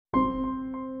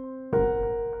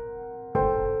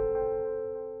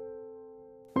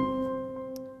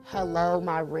Hello,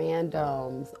 my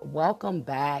randoms. Welcome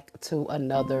back to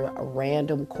another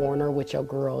Random Corner with your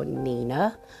girl,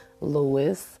 Nina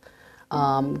Lewis.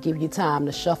 Give you time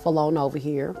to shuffle on over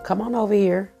here. Come on over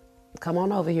here. Come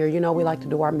on over here. You know, we like to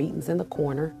do our meetings in the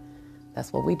corner.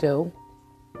 That's what we do.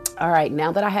 All right,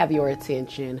 now that I have your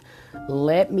attention,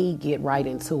 let me get right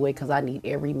into it because I need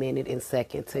every minute and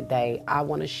second today. I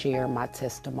want to share my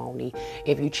testimony.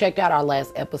 If you checked out our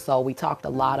last episode, we talked a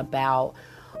lot about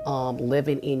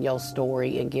living in your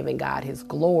story and giving God his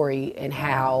glory, and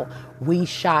how we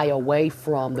shy away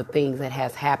from the things that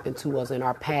has happened to us in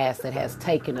our past that has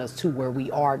taken us to where we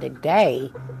are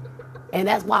today. And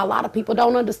that's why a lot of people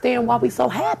don't understand why we're so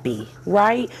happy,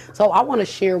 right? So I want to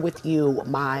share with you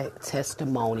my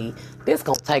testimony. This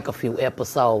going to take a few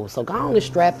episodes. So go on and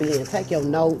strap in, take your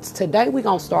notes. Today we're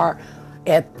going to start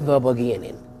at the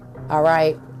beginning. All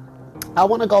right. I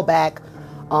want to go back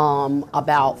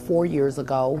about 4 years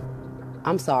ago.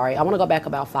 I'm sorry. I want to go back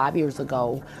about 5 years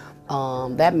ago.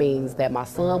 That means that my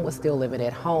son was still living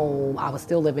at home. I was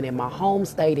still living in my home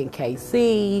state in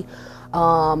KC.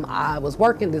 I was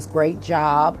working this great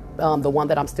job, the one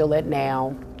that I'm still at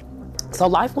now. So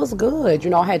life was good. You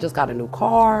know, I had just got a new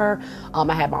car.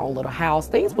 I had my own little house.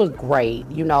 Things were great.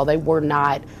 You know, they were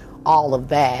not all of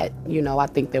that. You know, I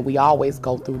think that we always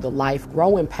go through the life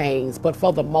growing pains, but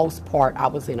for the most part, I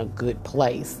was in a good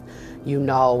place, you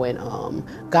know, and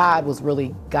God was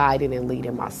really guiding and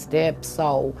leading my steps.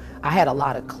 So I had a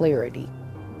lot of clarity.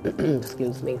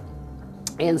 Excuse me.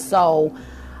 And so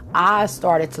I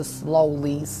started to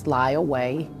slowly slide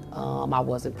away. I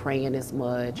wasn't praying as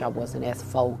much. I wasn't as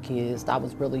focused. I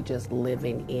was really just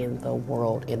living in the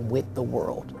world and with the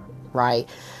world, right?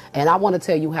 And I want to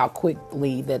tell you how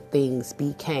quickly that things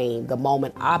became. The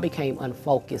moment I became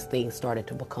unfocused, things started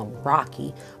to become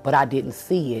rocky, but I didn't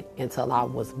see it until I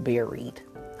was buried.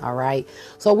 All right.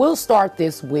 So we'll start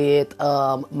this with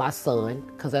my son,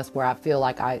 because that's where I feel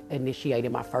like I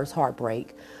initiated my first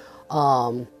heartbreak.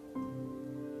 Or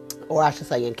I should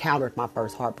say encountered my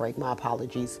first heartbreak. My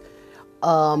apologies.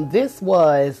 This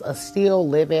was a still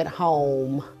live at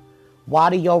home, why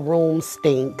do your room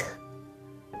stink,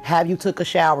 have you took a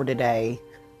shower today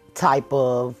type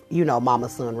of, you know,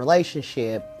 mama-son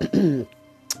relationship.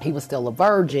 He was still a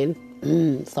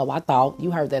virgin. So I thought,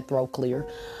 you heard that throat clear.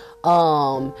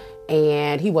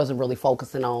 And he wasn't really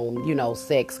focusing on, you know,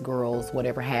 sex, girls,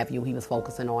 whatever have you. He was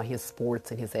focusing on his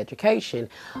sports and his education.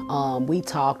 We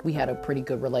talked, we had a pretty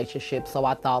good relationship. So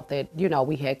I thought that, you know,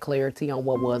 we had clarity on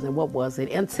what was and what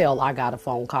wasn't, until I got a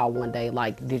phone call one day,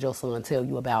 like, did your son tell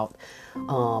you about,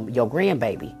 your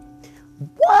grandbaby?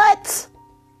 What?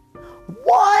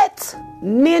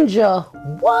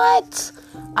 Ninja, what?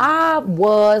 I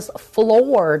was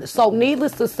floored. So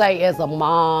needless to say, as a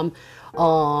mom,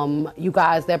 you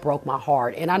guys, that broke my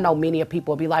heart. And I know many of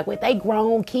people will be like, wait, they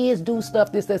grown kids do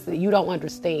stuff, this. You don't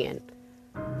understand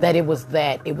that it was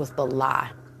the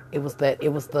lie. It was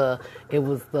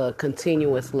the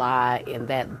continuous lie, and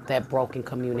that broken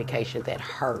communication that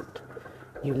hurt,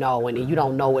 you know, and you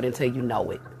don't know it until you know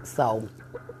it. So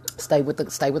stay with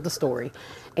the story.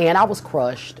 And I was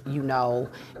crushed, you know,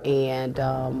 and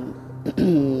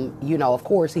you know, of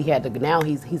course he had to, now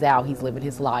he's out, he's living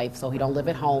his life, so he don't live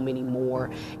at home anymore.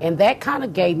 And that kind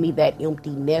of gave me that empty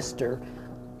nester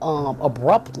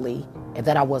abruptly, and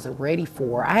that I wasn't ready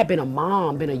for. I had been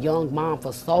a young mom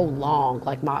for so long,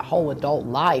 like my whole adult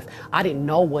life. I didn't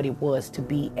know what it was to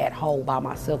be at home by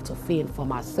myself, to fend for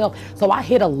myself. So I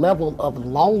hit a level of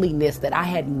loneliness that I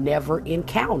had never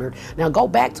encountered. Now go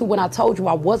back to when I told you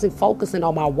I wasn't focusing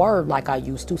on my word like I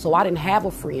used to. So I didn't have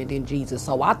a friend in Jesus.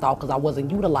 So I thought, because I wasn't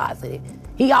utilizing it.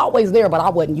 He always there, but I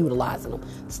wasn't utilizing him.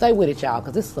 Stay with it, y'all,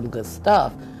 because this is some good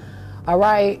stuff. All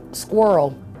right,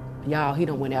 squirrel. Y'all, he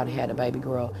done went out and had a baby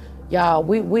girl. Y'all,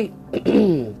 we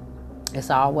it's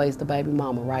always the baby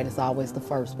mama, right? It's always the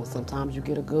first one. Sometimes you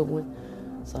get a good one.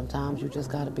 Sometimes you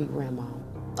just got to be grandma.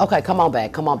 Okay, come on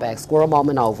back. Squirrel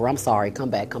moment over. I'm sorry.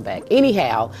 Come back.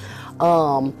 Anyhow,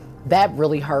 that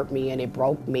really hurt me, and it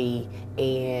broke me,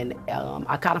 and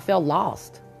I kind of felt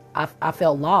lost. I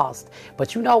felt lost.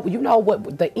 But you know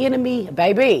what the enemy,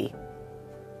 baby,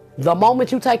 the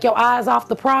moment you take your eyes off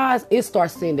the prize, it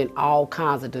starts sending all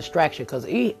kinds of distraction. Because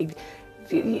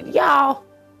y'all,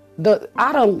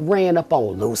 I done ran up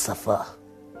on Lucifer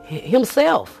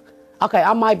himself. Okay,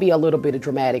 I might be a little bit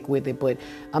dramatic with it, but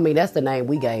I mean, that's the name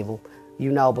we gave him,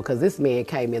 you know, because this man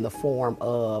came in the form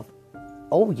of,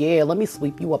 oh yeah, let me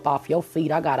sweep you up off your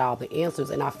feet. I got all the answers,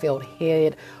 and I felt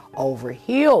head over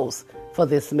heels for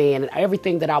this man, and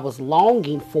everything that I was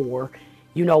longing for,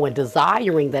 you know, and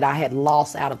desiring that I had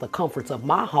lost out of the comforts of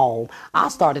my home, I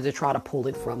started to try to pull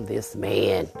it from this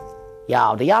man.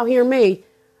 Y'all, do y'all hear me?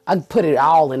 I put it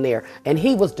all in there. And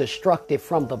he was destructive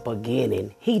from the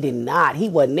beginning. He did not. He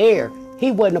wasn't there.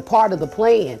 He wasn't a part of the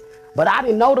plan. But I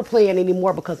didn't know the plan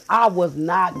anymore because I was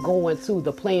not going to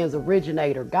the plan's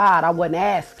originator, God. I wasn't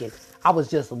asking. I was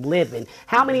just living.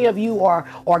 How many of you are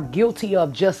guilty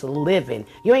of just living?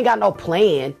 You ain't got no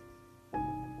plan.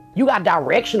 You got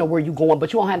direction of where you going,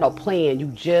 but you don't have no plan. You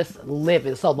just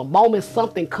living. So the moment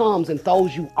something comes and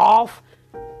throws you off,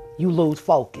 you lose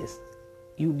focus.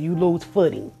 You lose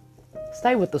footing.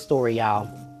 Stay with the story, y'all.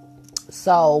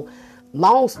 So,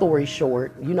 long story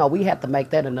short, we had to make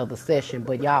that another session,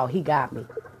 but y'all, he got me.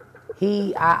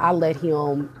 I let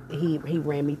him, he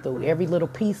ran me through every little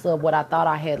piece of what I thought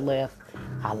I had left.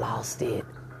 I lost it.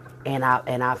 And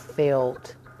I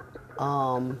felt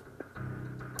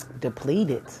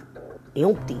depleted,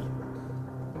 empty.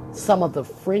 Some of the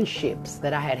friendships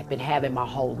that I had been having my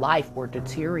whole life were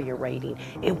deteriorating.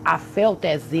 I felt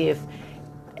as if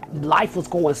life was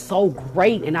going so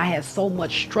great and I had so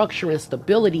much structure and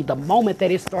stability. The moment that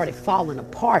it started falling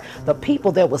apart, the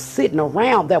people that was sitting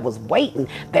around, that was waiting,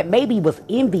 that maybe was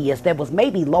envious, that was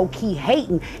maybe low-key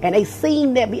hating, and they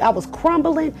seen that I was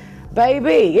crumbling,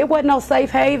 baby, it wasn't no safe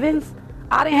havens.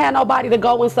 I didn't have nobody to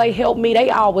go and say, help me. They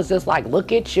all was just like,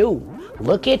 look at you.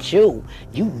 Look at you.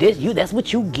 That's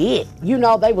what you get.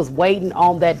 They was waiting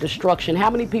on that destruction.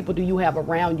 How many people do you have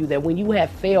around you that when you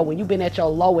have failed, when you've been at your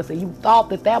lowest and you thought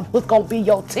that was going to be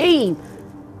your team,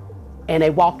 and they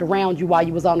walked around you while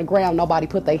you was on the ground, nobody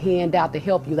put their hand out to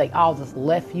help you, they all just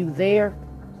left you there?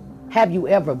 Have you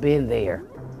ever been there?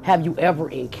 Have you ever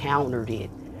encountered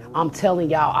it? I'm telling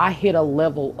y'all, I hit a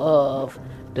level of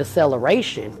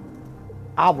deceleration.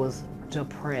 I was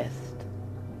depressed.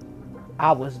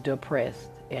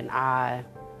 And I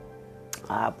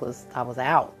was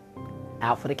out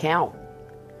for the count.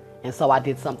 And so I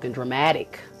did something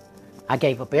dramatic. I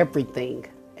gave up everything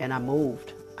and I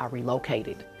moved. I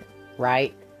relocated,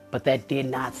 right? But that did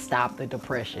not stop the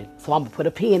depression. So I'm gonna put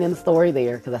a pin in the story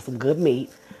there because that's some good meat.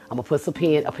 I'm gonna put a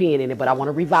pin in it, but I want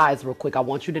to revise real quick. I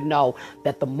want you to know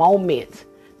that the moment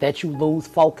that you lose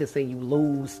focus and you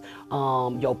lose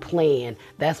your plan,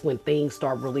 that's when things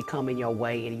start really coming your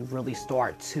way and you really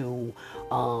start to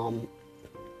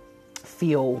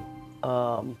feel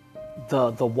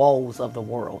the woes of the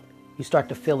world. You start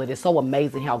to feel it. It's so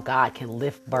amazing how God can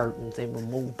lift burdens and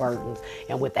remove burdens.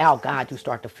 And without God, you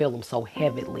start to feel them so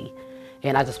heavily.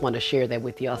 And I just want to share that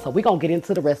with y'all. So we're going to get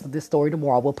into the rest of this story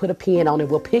tomorrow. We'll put a pin on it.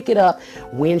 We'll pick it up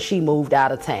when she moved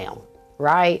out of town.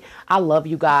 Right? I love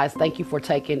you guys. Thank you for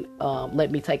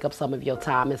let me take up some of your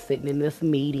time and sitting in this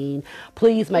meeting.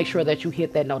 Please make sure that you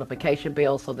hit that notification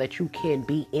bell so that you can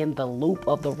be in the loop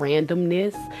of the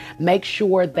randomness. Make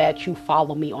sure that you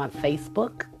follow me on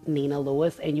Facebook, Nina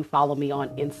Lewis, and you follow me on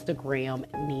Instagram,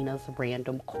 Nina's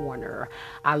Random Corner.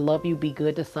 I love you. Be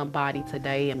good to somebody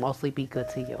today and mostly be good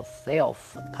to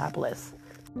yourself. God bless.